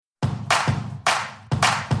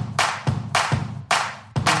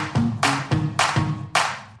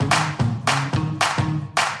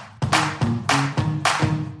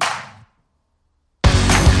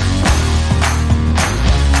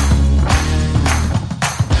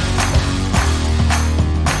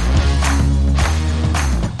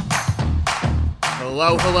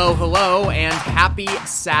Hello, hello, hello, and happy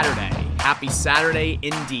Saturday. Happy Saturday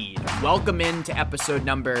indeed. Welcome into episode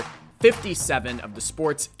number 57 of the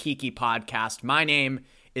Sports Kiki podcast. My name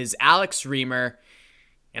is Alex Reamer,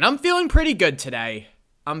 and I'm feeling pretty good today.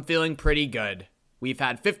 I'm feeling pretty good. We've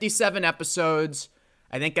had 57 episodes.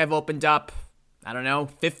 I think I've opened up,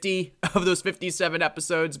 50 of those 57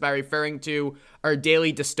 episodes by referring to our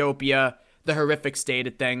daily dystopia, the horrific state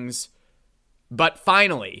of things. But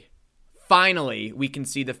finally, we can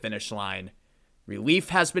see the finish line.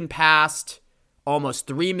 Relief has been passed. Almost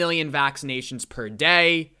 3 million vaccinations per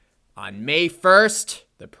day. On May 1st,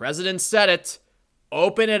 the president said it.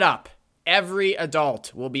 Open it up. Every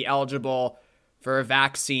adult will be eligible for a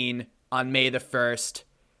vaccine on May the 1st.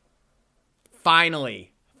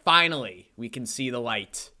 Finally, we can see the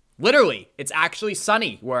light. Literally, it's actually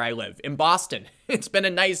sunny where I live, in Boston. It's been a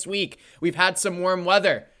nice week. We've had some warm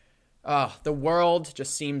weather. The world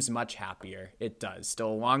just seems much happier. It does. Still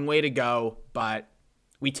a long way to go, but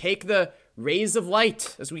we take the rays of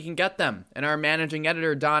light as we can get them. And our managing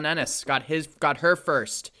editor, Dawn Ennis, got her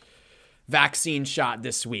first vaccine shot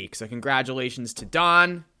this week. So congratulations to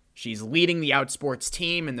Dawn. She's leading the Outsports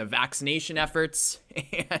team in the vaccination efforts.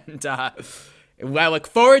 And I look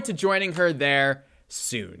forward to joining her there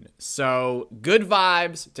soon. So good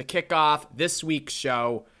vibes to kick off this week's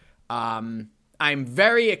show. I'm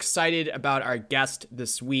very excited about our guest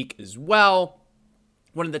this week as well.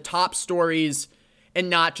 One of the top stories in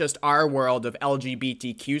not just our world of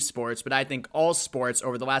LGBTQ sports, but I think all sports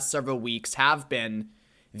over the last several weeks have been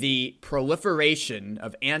the proliferation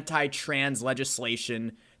of anti-trans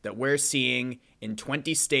legislation that we're seeing in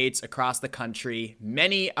 20 states across the country.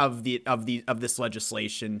 Many of this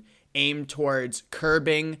legislation aimed towards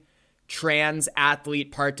curbing trans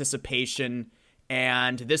athlete participation.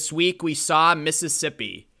 And this week we saw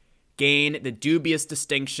Mississippi gain the dubious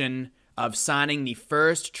distinction of signing the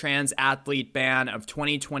first trans athlete ban of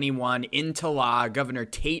 2021 into law. Governor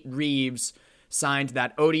Tate Reeves signed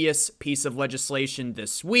that odious piece of legislation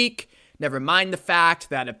this week. Never mind the fact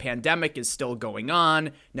that a pandemic is still going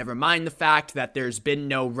on. Never mind the fact that there's been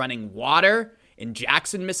no running water in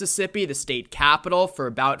Jackson, Mississippi, the state capital, for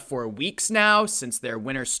about 4 weeks now since their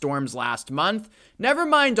winter storms last month. Never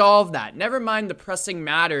mind all of that. Never mind the pressing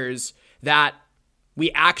matters that we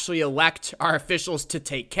actually elect our officials to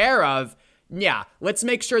take care of. Yeah, let's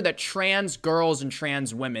make sure that trans girls and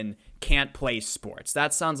trans women can't play sports.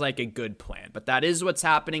 That sounds like a good plan, but that is what's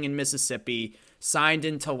happening in Mississippi. Signed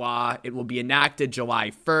into law. It will be enacted July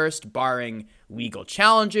 1st, barring legal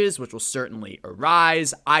challenges, which will certainly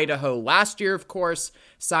arise. Idaho last year, of course,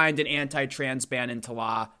 signed an anti-trans ban into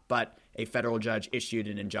law, but a federal judge issued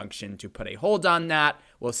an injunction to put a hold on that.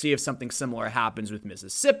 We'll see if something similar happens with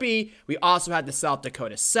Mississippi. We also had the South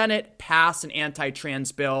Dakota Senate pass an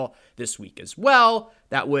anti-trans bill this week as well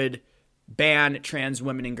that would ban trans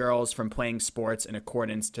women and girls from playing sports in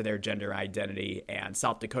accordance to their gender identity. And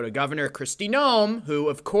South Dakota Governor Kristi Noem, who,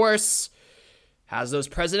 of course, has those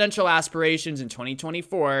presidential aspirations in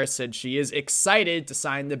 2024, said she is excited to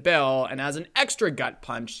sign the bill. And as an extra gut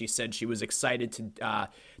punch, she said she was excited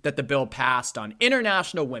that the bill passed on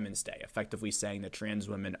International Women's Day, effectively saying that trans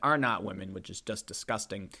women are not women, which is just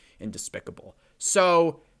disgusting and despicable.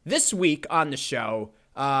 So this week on the show,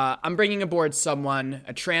 I'm bringing aboard someone,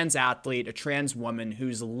 a trans athlete, a trans woman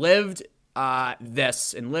who's lived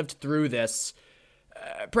this and lived through this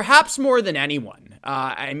perhaps more than anyone.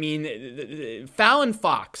 Fallon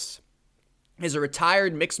Fox is a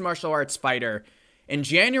retired mixed martial arts fighter. In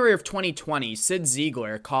January of 2020, Sid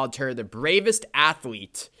Ziegler called her the bravest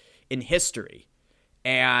athlete in history.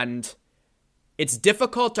 And it's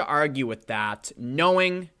difficult to argue with that,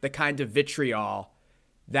 knowing the kind of vitriol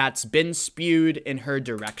that's been spewed in her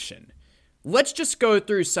direction. Let's just go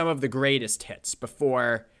through some of the greatest hits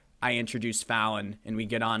before I introduce Fallon and we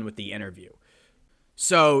get on with the interview.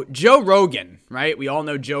 So Joe Rogan, right? We all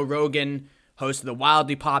know Joe Rogan, host of the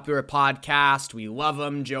wildly popular podcast. We love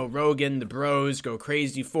him. Joe Rogan, the bros go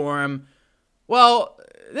crazy for him. Well,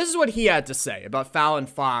 this is what he had to say about Fallon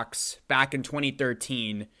Fox back in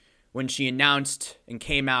 2013 when she announced and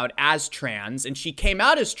came out as trans. And she came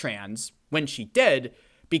out as trans when she did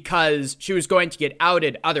because she was going to get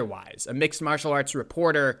outed otherwise. A mixed martial arts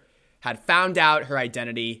reporter had found out her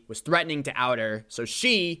identity, was threatening to out her, so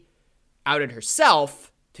she outed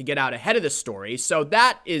herself to get out ahead of the story. So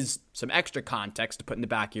that is some extra context to put in the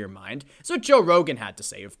back of your mind. So what Joe Rogan had to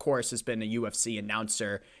say, of course, has been a UFC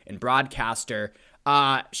announcer and broadcaster.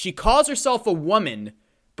 She calls herself a woman,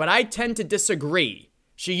 but I tend to disagree.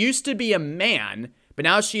 She used to be a man, but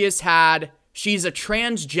now she's a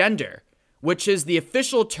transgender, which is the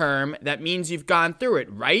official term that means you've gone through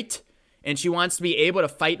it, right? and she wants to be able to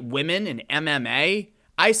fight women in MMA,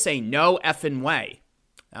 I say no effing way.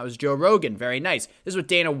 That was Joe Rogan. Very nice. This is what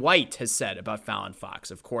Dana White has said about Fallon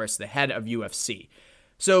Fox, of course, the head of UFC.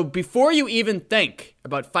 So before you even think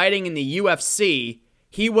about fighting in the UFC,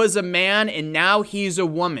 he was a man and now he's a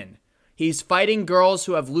woman. He's fighting girls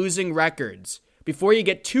who have losing records. Before you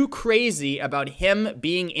get too crazy about him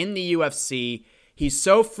being in the UFC, he's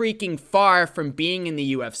so freaking far from being in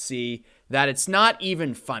the UFC that it's not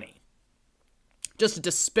even funny. Just a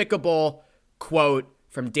despicable quote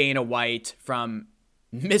from Dana White, from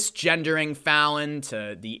misgendering Fallon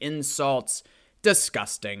to the insults.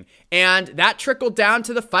 Disgusting. And that trickled down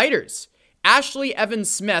to the fighters. Ashley Evans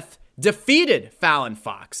Smith defeated Fallon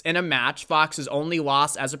Fox in a match. Fox's only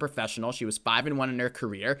loss as a professional. She was 5-1 in her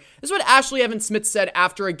career. This is what Ashley Evans Smith said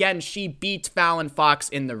after, again, she beat Fallon Fox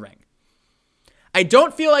in the ring. I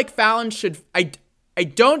don't feel like Fallon should... I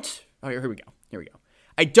don't... Oh, here we go.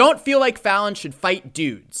 I don't feel like Fallon should fight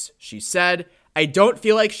dudes, she said. I don't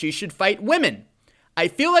feel like she should fight women. I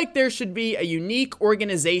feel like there should be a unique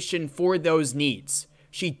organization for those needs.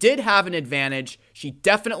 She did have an advantage. She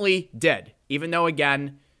definitely did. Even though,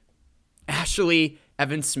 again, Ashley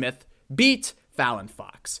Evans Smith beat Fallon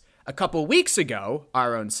Fox. A couple weeks ago,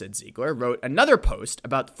 our own Sid Ziegler wrote another post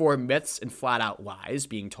about 4 myths and flat-out lies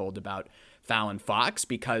being told about Fallon Fox,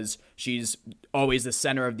 because she's always the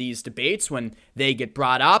center of these debates when they get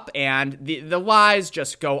brought up, and the lies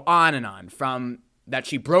just go on and on, from that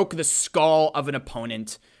she broke the skull of an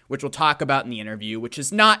opponent, which we'll talk about in the interview, which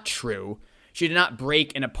is not true. She did not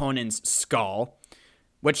break an opponent's skull.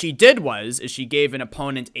 What she did is she gave an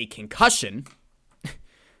opponent a concussion,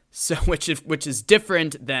 so which is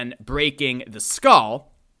different than breaking the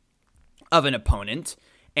skull of an opponent.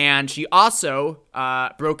 And she also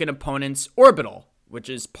broke an opponent's orbital, which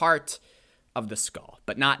is part of the skull,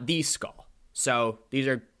 but not the skull. So these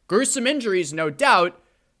are gruesome injuries, no doubt,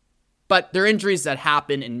 but they're injuries that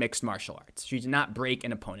happen in mixed martial arts. She did not break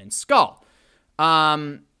an opponent's skull.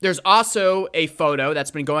 There's also a photo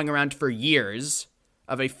that's been going around for years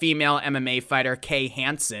of a female MMA fighter, Kay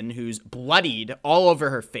Hansen, who's bloodied all over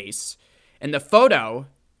her face. And the photo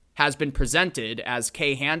has been presented as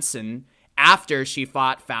Kay Hansen after she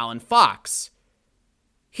fought Fallon Fox.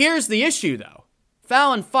 Here's the issue, though.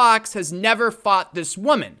 Fallon Fox has never fought this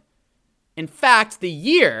woman. In fact,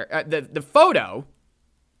 the photo,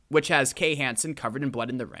 which has Kay Hansen covered in blood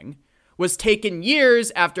in the ring, was taken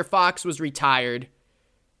years after Fox was retired.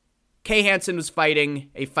 Kay Hansen was fighting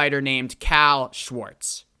a fighter named Cal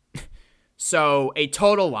Schwartz. So, a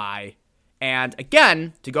total lie. And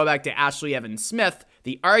again, to go back to Ashley Evans Smith,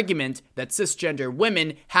 the argument that cisgender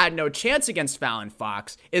women had no chance against Fallon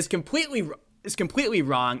Fox is completely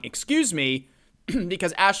wrong,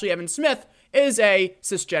 because Ashley Evans Smith is a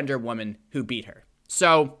cisgender woman who beat her.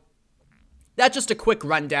 So, that's just a quick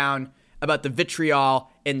rundown about the vitriol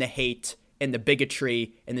and the hate and the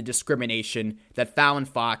bigotry and the discrimination that Fallon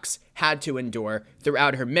Fox had to endure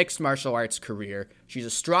throughout her mixed martial arts career. She's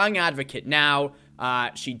a strong advocate now.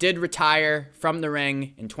 She did retire from the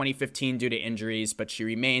ring in 2015 due to injuries, but she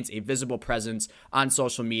remains a visible presence on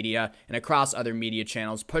social media and across other media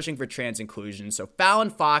channels pushing for trans inclusion. So Fallon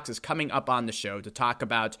Fox is coming up on the show to talk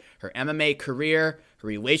about her MMA career, her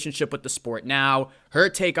relationship with the sport now, her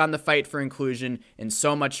take on the fight for inclusion, and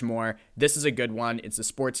so much more. This is a good one. It's the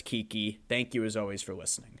Sports Kiki. Thank you as always for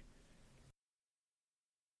listening.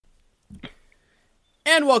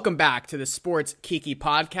 And welcome back to the Sports Kiki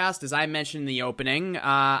podcast. As I mentioned in the opening,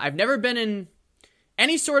 I've never been in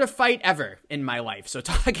any sort of fight ever in my life. So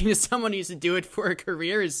talking to someone who used to do it for a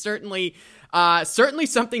career is certainly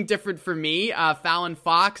something different for me. Fallon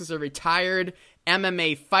Fox is a retired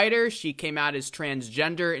MMA fighter. She came out as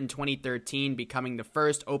transgender in 2013, becoming the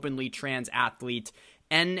first openly trans athlete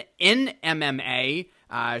in MMA.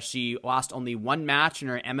 She lost only one match in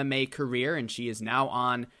her MMA career, and she is now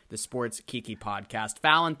on the Sports Kiki podcast.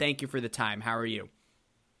 Fallon, thank you for the time. How are you?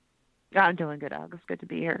 I'm doing good, August. Good to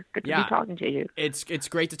be here. Good to be talking to you. It's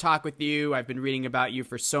great to talk with you. I've been reading about you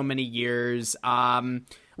for so many years.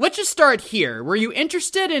 Let's just start here. Were you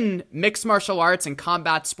interested in mixed martial arts and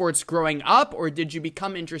combat sports growing up, or did you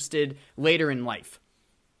become interested later in life?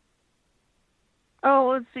 Oh,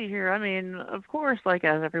 let's see here. I mean, of course, like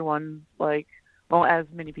as everyone, as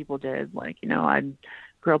many people did, I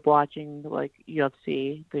grew up watching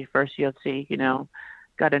UFC, the first UFC,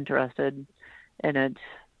 got interested in it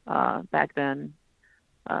back then.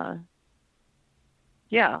 And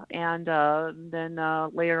then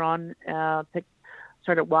later on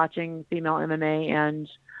started watching female MMA and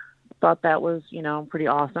thought that was, pretty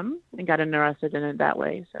awesome and got interested in it that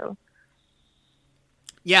way. So.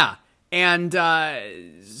 Yeah. And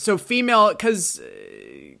so female, because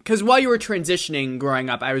while you were transitioning growing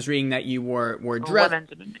up, I was reading that you wore dress. Women's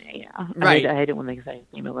MMA, yeah. Right. I hate it when they say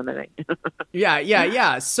female MMA.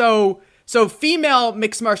 Yeah. So female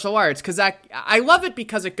mixed martial arts, because I love it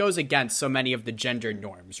because it goes against so many of the gender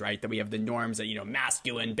norms, right? That we have the norms that,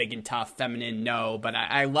 masculine, big and tough, feminine, no. But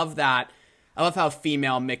I love that. I love how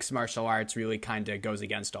female mixed martial arts really kind of goes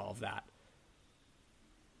against all of that.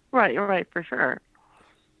 Right, you're right, for sure.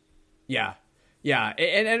 Yeah.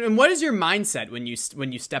 And what is your mindset when you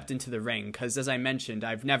stepped into the ring? Because as I mentioned,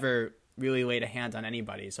 I've never really laid a hand on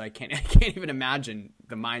anybody, so I can't even imagine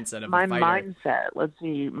the mindset of a fighter. My mindset. Let's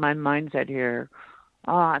see, my mindset here.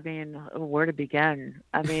 Oh, I mean, where to begin?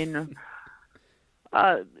 I mean,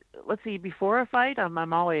 let's see. Before a fight,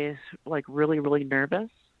 I'm always like really, really nervous,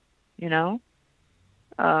 and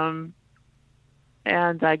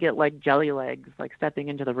I get like jelly legs, like stepping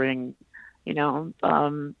into the ring.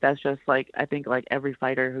 That's just like, I think like every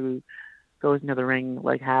fighter who goes into the ring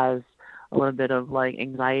like has a little bit of like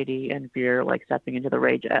anxiety and fear, like stepping into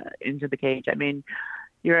the cage. I mean,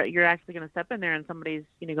 you're actually going to step in there and somebody's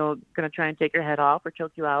going to try and take your head off or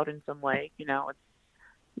choke you out in some way.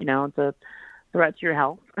 It's a threat to your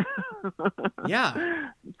health. Yeah.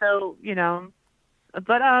 So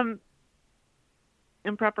but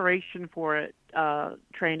in preparation for it,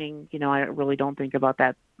 training, I really don't think about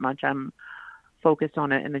that much. I'm focused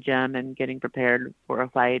on it in the gym and getting prepared for a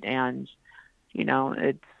fight. And,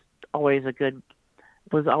 it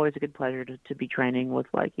was always a good pleasure to be training with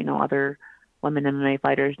other women MMA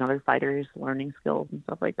fighters and other fighters, learning skills and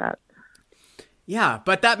stuff like that. Yeah.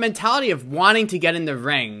 But that mentality of wanting to get in the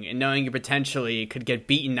ring and knowing you potentially could get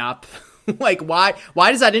beaten up, like why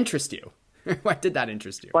does that interest you? Why did that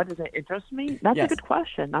interest you? Why does it interest me? That's Yes. a good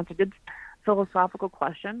question. That's a good philosophical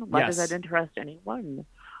question. Why Yes. does that interest anyone?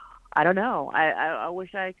 I don't know. I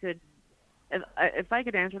wish I could. If I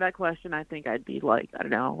could answer that question, I think I'd be like, I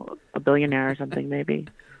don't know, a billionaire or something, maybe.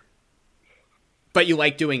 But you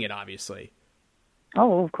like doing it, obviously.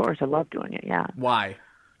 Oh, of course. I love doing it. Yeah. Why?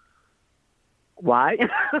 Why?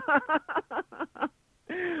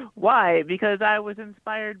 Why? Because I was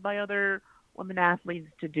inspired by other women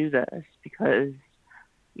athletes to do this, because,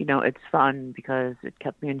 it's fun, because it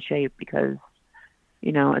kept me in shape, because,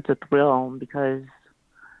 it's a thrill, because,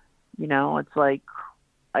 it's like,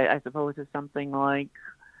 I suppose it's something like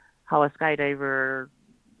how a skydiver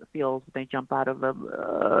feels when they jump out of a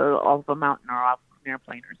mountain or off an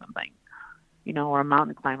airplane or something, or a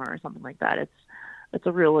mountain climber or something like that. It's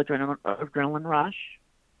a real adrenaline rush,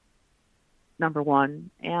 number one.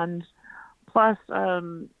 And plus,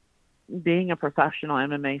 being a professional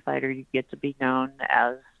MMA fighter, you get to be known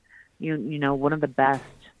as, one of the best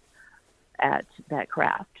at that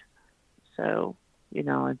craft. So,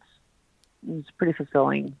 it's pretty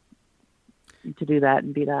fulfilling to do that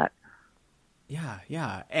and be that.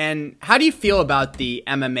 Yeah. And how do you feel about the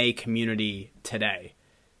MMA community today?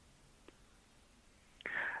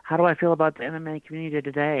 How do I feel about the MMA community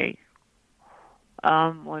today?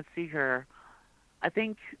 Let's see here. I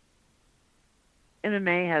think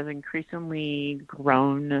MMA has increasingly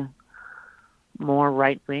grown more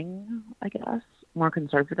right-wing, I guess, more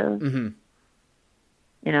conservative, Mm-hmm.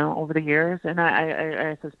 Over the years. And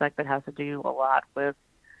I suspect that has to do a lot with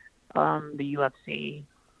the UFC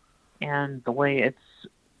and the way it's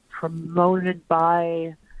promoted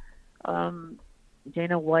by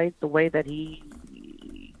Dana White, the way that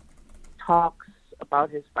he talks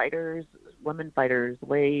about his fighters, women fighters, the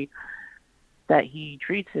way that he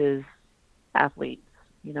treats his athletes.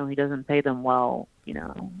 He doesn't pay them well,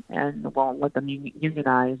 and won't let them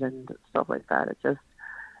unionize and stuff like that.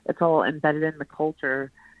 It's all embedded in the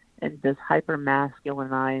culture, and this hyper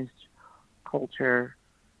masculinized culture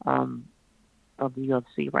of the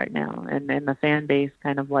UFC right now, and the fan base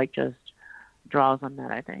kind of like just draws on that,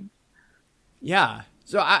 I think. Yeah.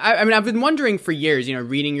 So I mean, I've been wondering for years,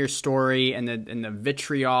 reading your story and the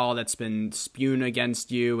vitriol that's been spewed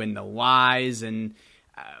against you and the lies, and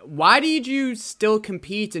why did you still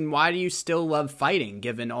compete, and why do you still love fighting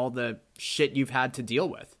given all the shit you've had to deal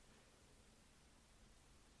with?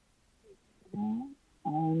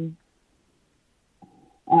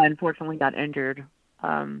 I unfortunately got injured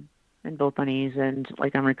in both my knees, and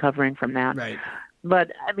I'm recovering from that. Right.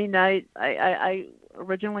 But I mean, I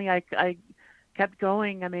originally I kept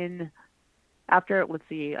going. I mean, after, let's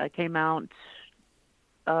see, I came out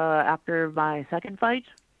after my second fight.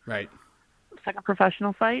 Right. Second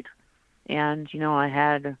professional fight, and I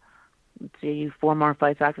had, let's see, 4 more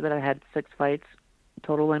fights after that. I had 6 fights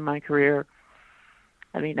total in my career.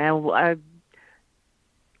 I mean, I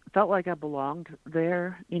felt like I belonged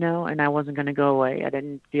there, and I wasn't going to go away. I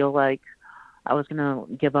didn't feel like I was going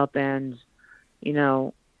to give up and, you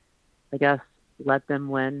know, I guess let them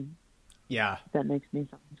win. Yeah. If that makes any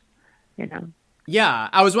sense. Yeah.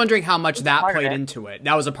 I was wondering how much that part of played it. into it.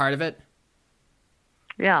 That was a part of it?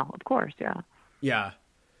 Yeah, of course, yeah. Yeah.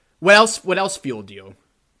 What else fueled you?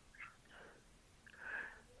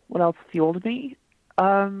 What else fueled me?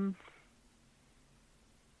 My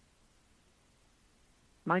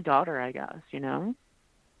daughter, I guess,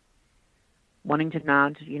 wanting to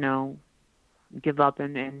not, give up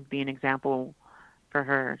and be an example for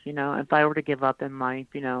her. If I were to give up in life,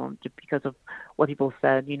 just because of what people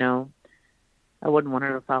said, I wouldn't want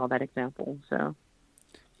her to follow that example. So,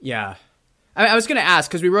 Yeah. I was going to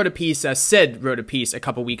ask, because we wrote a piece, Sid wrote a piece a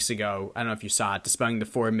couple weeks ago. I don't know if you saw it, dispelling the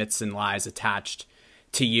 4 myths and lies attached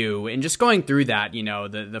to you. And just going through that,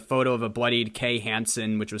 the photo of a bloodied Kay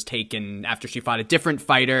Hansen, which was taken after she fought a different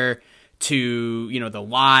fighter, to, the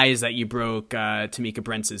lies that you broke Tamika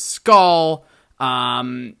Brentz's skull.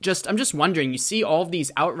 I'm just wondering, you see all of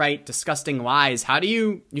these outright disgusting lies. How do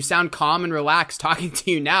you sound calm and relaxed talking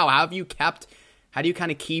to you now? How do you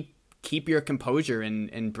kind of keep your composure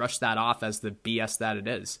and brush that off as the BS that it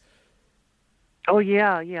is? oh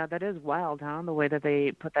yeah, that is wild, huh? The way that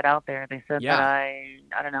they put that out there. They said Yeah.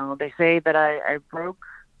 that I don't know. They say that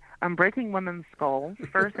I'm breaking women's skulls.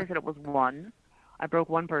 First, they said it was one. I broke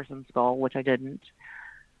one person's skull, which I didn't.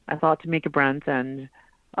 I fought Tamika Brent, and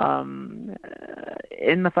in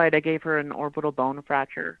the fight, I gave her an orbital bone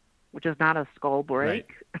fracture, which is not a skull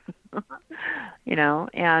break. Right.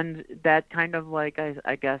 And that kind of like,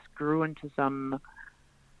 I guess, grew into some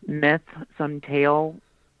myth, some tale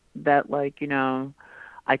that like,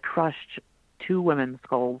 I crushed 2 women's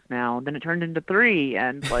skulls now. Then it turned into 3,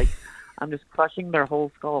 and like, I'm just crushing their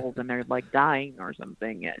whole skulls, and they're like dying or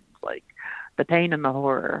something. It's like the pain and the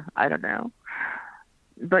horror. I don't know.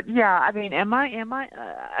 But yeah, I mean,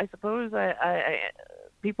 I suppose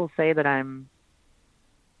people say that I'm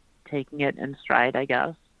taking it in stride, I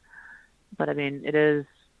guess. But I mean, it is,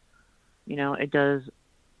 it does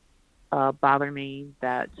bother me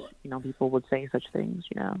that, people would say such things,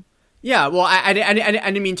 Yeah, well, I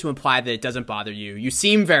didn't mean to imply that it doesn't bother you. You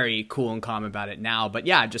seem very cool and calm about it now. But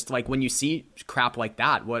yeah, just like when you see crap like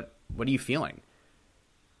that, what are you feeling?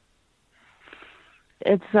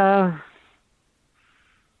 It's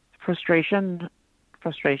frustration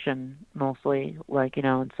mostly. Like,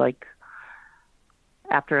 it's like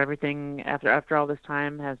after all this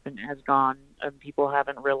time has gone, and people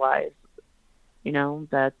haven't realized,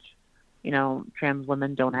 that, trans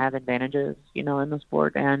women don't have advantages, in the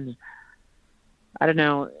sport. And I don't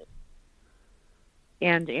know.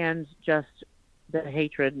 And just the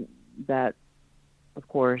hatred that, of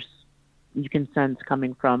course, you can sense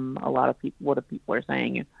coming from a lot of people, what people are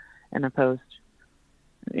saying in a post.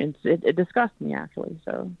 It disgusts me, actually.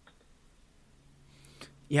 So.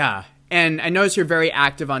 Yeah. And I notice you're very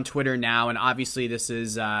active on Twitter now, and obviously this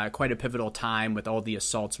is quite a pivotal time with all the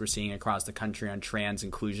assaults we're seeing across the country on trans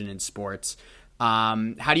inclusion in sports.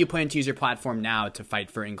 How do you plan to use your platform now to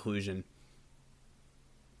fight for inclusion?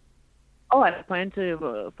 Oh, I plan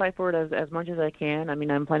to fight for it as much as I can. I mean,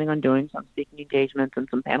 I'm planning on doing some speaking engagements and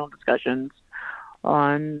some panel discussions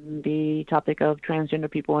on the topic of transgender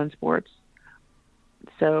people in sports.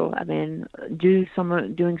 So, I mean, doing some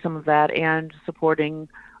of that and supporting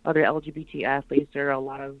other LGBT athletes. There are a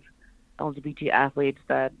lot of LGBT athletes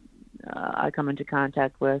that I come into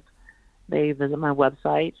contact with. They visit my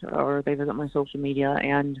website or they visit my social media,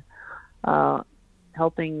 and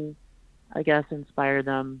helping, I guess, inspire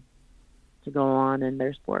them to go on in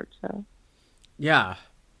their sport. So, yeah.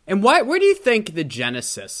 And where do you think the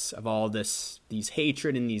genesis of all these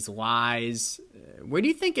hatred and these lies, where do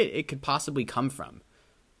you think it could possibly come from?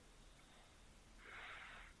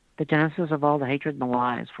 The genesis of all the hatred and the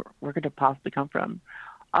lies, where could it possibly come from?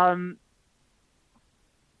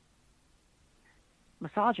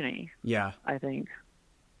 Misogyny. Yeah. I think.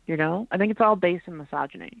 I think it's all based in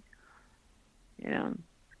misogyny.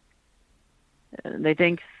 They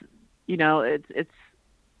think, it's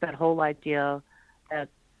that whole idea that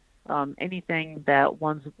anything that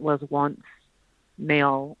was once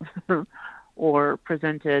male or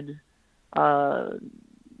presented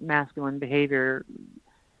masculine behavior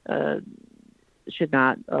should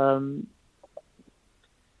not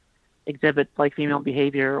exhibit like female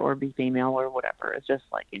behavior or be female or whatever. It's just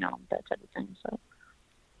like, that type of thing. So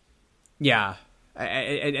yeah,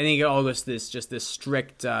 I think all this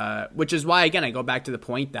strict, which is why, again, I go back to the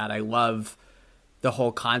point that I love the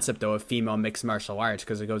whole concept though of female mixed martial arts,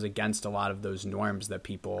 because it goes against a lot of those norms that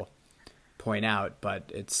people point out,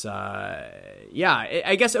 but it's yeah,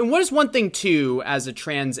 I guess. And what is one thing too, as a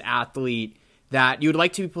trans athlete, that you would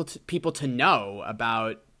like people to know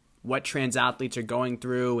about what trans athletes are going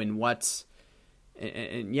through, and what's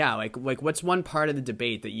and yeah, like what's one part of the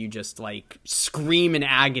debate that you just like scream in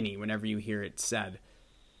agony whenever you hear it said?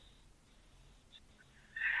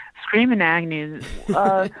 Scream in agony,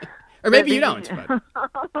 or maybe you don't,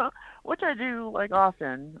 but. Which I do like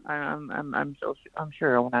often. I'm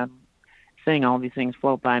sure when I'm seeing all these things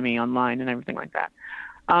float by me online and everything like that.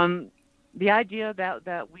 The idea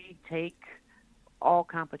that we take all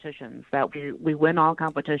competitions, that we win all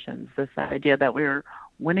competitions, this idea that we're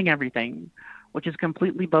winning everything, which is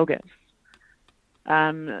completely bogus.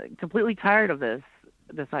 I'm completely tired of this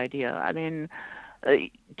idea. I mean,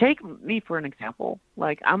 take me for an example.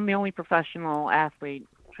 Like, I'm the only professional athlete,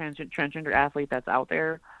 transgender athlete that's out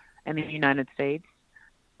there in the United States.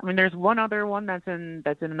 I mean, there's one other one that's in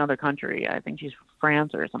another country. I think she's from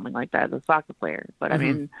France or something like that, a soccer player. But I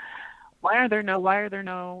mean, why are there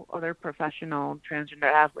no other professional transgender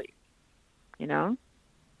athletes? You know,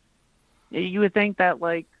 you would think that,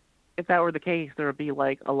 like, if that were the case, there would be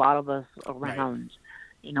like a lot of us around,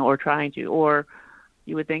 you know, or trying to, or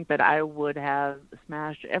you would think that I would have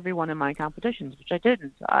smashed everyone in my competitions, which I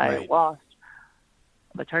didn't. I lost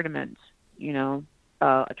a tournament, you know,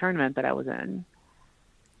 a tournament that I was in.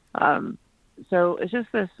 So it's just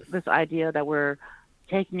this idea that we're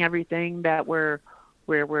taking everything, that we're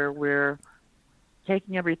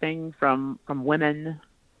taking everything from women,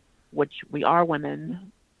 which we are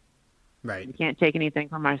women. Right. We can't take anything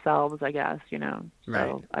from ourselves, I guess, you know. So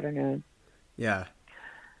right. I don't know. Yeah.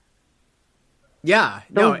 Yeah.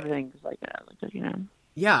 Those things like that, you know.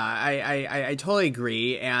 Yeah, I totally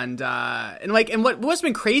agree. And what's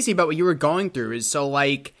been crazy about what you were going through is, so,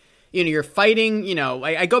 like, you know, you're fighting, you know,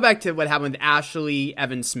 I go back to what happened with Ashley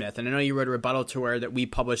Evans Smith, and I know you wrote a rebuttal to her that we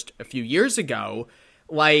published a few years ago.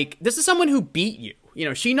 Like, this is someone who beat you. You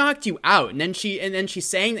know, she knocked you out, and then she's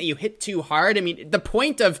saying that you hit too hard. I mean, the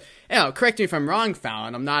point of, you know, correct me if I'm wrong,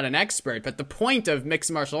 Fallon, I'm not an expert, but the point of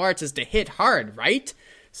mixed martial arts is to hit hard, right?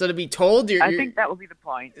 So to be told I think that would be the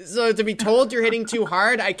point. So to be told you're hitting too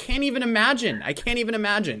hard, I can't even imagine.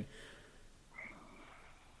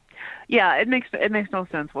 Yeah, it makes no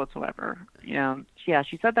sense whatsoever. You know, yeah,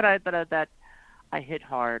 she said that I hit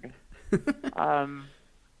hard.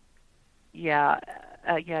 Yeah,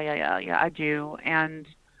 I do, and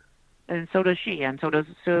so does she, and so does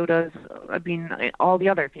I mean, all the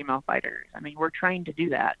other female fighters. I mean, we're trained to do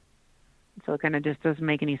that, so it kind of just doesn't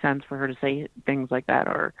make any sense for her to say things like that,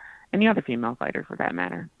 or any other female fighter for that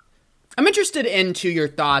matter. I'm interested into your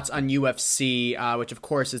thoughts on UFC, which of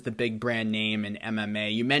course is the big brand name in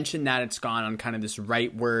MMA. You mentioned that it's gone on kind of this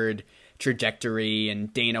rightward trajectory,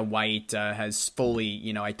 and Dana White has fully,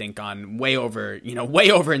 you know, I think gone way over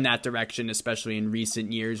in that direction, especially in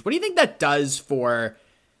recent years. What do you think that does for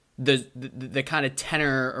the kind of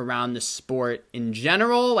tenor around the sport in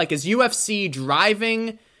general? Like, is UFC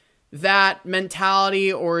driving that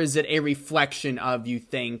mentality, or is it a reflection of, you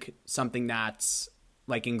think, something that's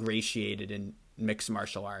like ingratiated in mixed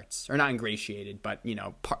martial arts, or not ingratiated, but, you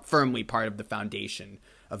know, firmly part of the foundation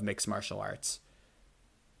of mixed martial arts?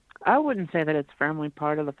 I wouldn't say that it's firmly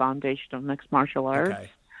part of the foundation of mixed martial arts. Okay.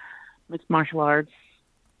 Mixed martial arts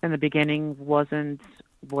in the beginning wasn't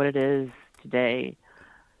what it is today.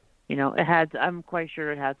 You know, I'm quite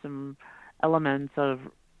sure it had some elements of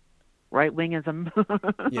right-wingism,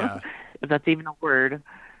 yeah, if that's even a word,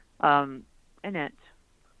 in it.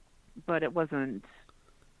 But it wasn't,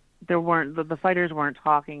 the fighters weren't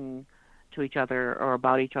talking to each other or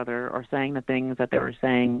about each other or saying the things that they were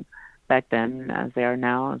saying back then as they are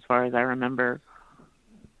now, as far as I remember.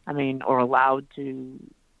 I mean, or allowed to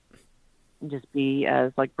just be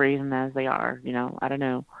as, like, brazen as they are, you know, I don't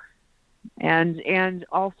know. And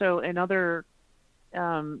also in other,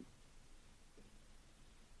 I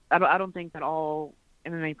don't think that all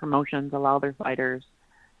MMA promotions allow their fighters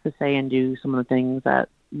to say and do some of the things that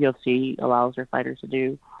UFC allows their fighters to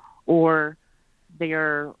do, or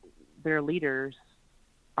their leaders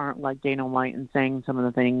aren't like Dana White and saying some of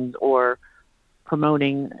the things, or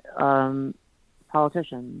promoting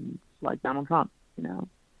politicians like Donald Trump, you know.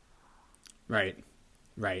 Right.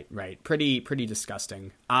 Pretty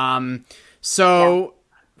disgusting. So yeah.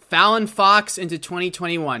 Fallon Fox into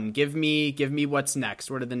 2021. Give me what's next.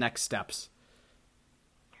 What are the next steps?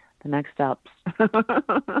 The next steps.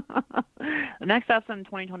 The next steps in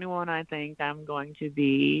 2021, I think I'm going to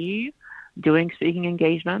be doing speaking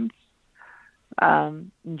engagements,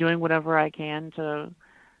 doing whatever I can to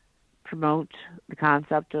promote the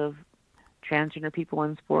concept of transgender people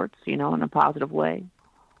in sports, you know, in a positive way.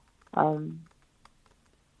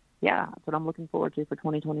 Yeah, that's what I'm looking forward to for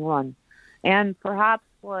 2021. And perhaps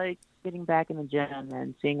like getting back in the gym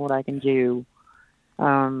and seeing what I can do,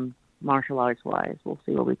 martial arts wise. We'll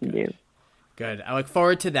see what we can do. Good. I look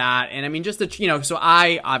forward to that. And I mean, just that, so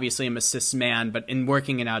I obviously am a cis man, but in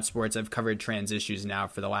working in out sports, I've covered trans issues now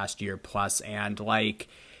for the last year plus. And like,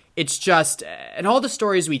 it's just, and all the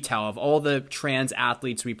stories we tell of all the trans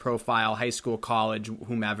athletes we profile, high school, college,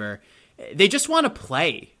 whomever, they just want to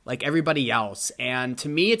play like everybody else. And to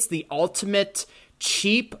me, it's the ultimate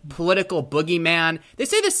cheap political boogeyman. They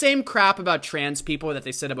say the same crap about trans people that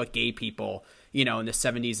they said about gay people, in the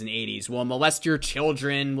 70s and 80s. We'll molest your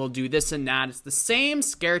children, we'll do this and that. It's the same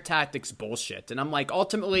scare tactics bullshit. And I'm like,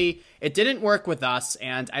 ultimately, it didn't work with us,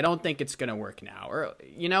 and I don't think it's going to work now. Or,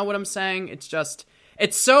 you know what I'm saying? It's just,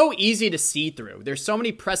 it's so easy to see through. There's so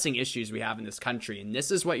many pressing issues we have in this country, and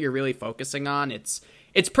this is what you're really focusing on. It's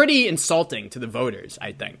pretty insulting to the voters,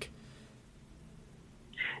 I think.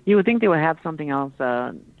 You would think they would have something else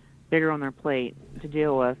bigger on their plate to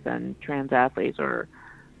deal with than trans athletes or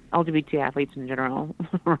LGBT athletes in general,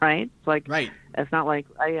 right? It's like, right. It's not like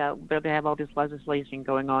they have all this legislation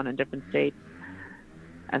going on in different states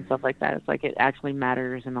and stuff like that. It's like it actually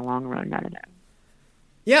matters in the long run. I don't know.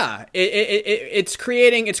 Yeah, it's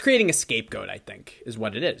creating a scapegoat, I think, is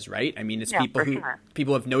what it is, right? I mean, it's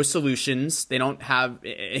people have no solutions. They don't have,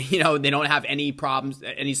 they don't have any problems,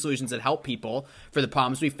 any solutions that help people for the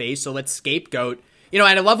problems we face. So let's scapegoat. And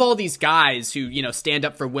I love all these guys who, stand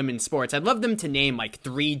up for women's sports. I'd love them to name like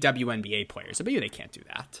 3 WNBA players. I bet you they can't do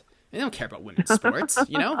that. They don't care about women's sports,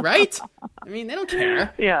 right? I mean, they don't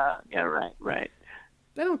care. Yeah, right.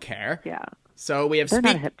 They don't care. Yeah. So we have they're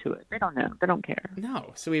not hip to it. They don't know. They don't care.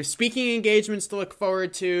 No. So we have speaking engagements to look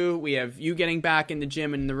forward to. We have you getting back in the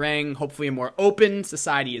gym and in the ring. Hopefully a more open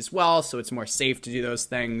society as well, so it's more safe to do those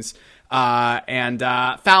things. And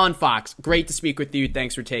Fallon Fox, great to speak with you.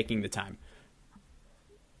 Thanks for taking the time.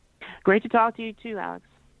 Great to talk to you too, Alex.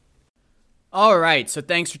 All right, so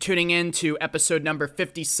thanks for tuning in to episode number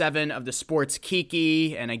 57 of the Sports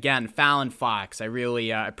Kiki. And again, Fallon Fox, I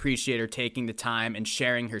really appreciate her taking the time and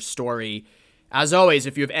sharing her story. As always,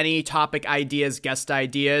 if you have any topic ideas, guest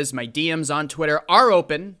ideas, my DMs on Twitter are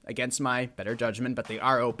open, against my better judgment, but they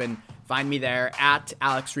are open. Find me there at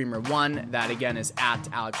AlexReamer1. That again is at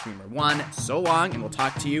AlexReamer1. So long, and we'll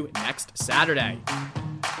talk to you next Saturday.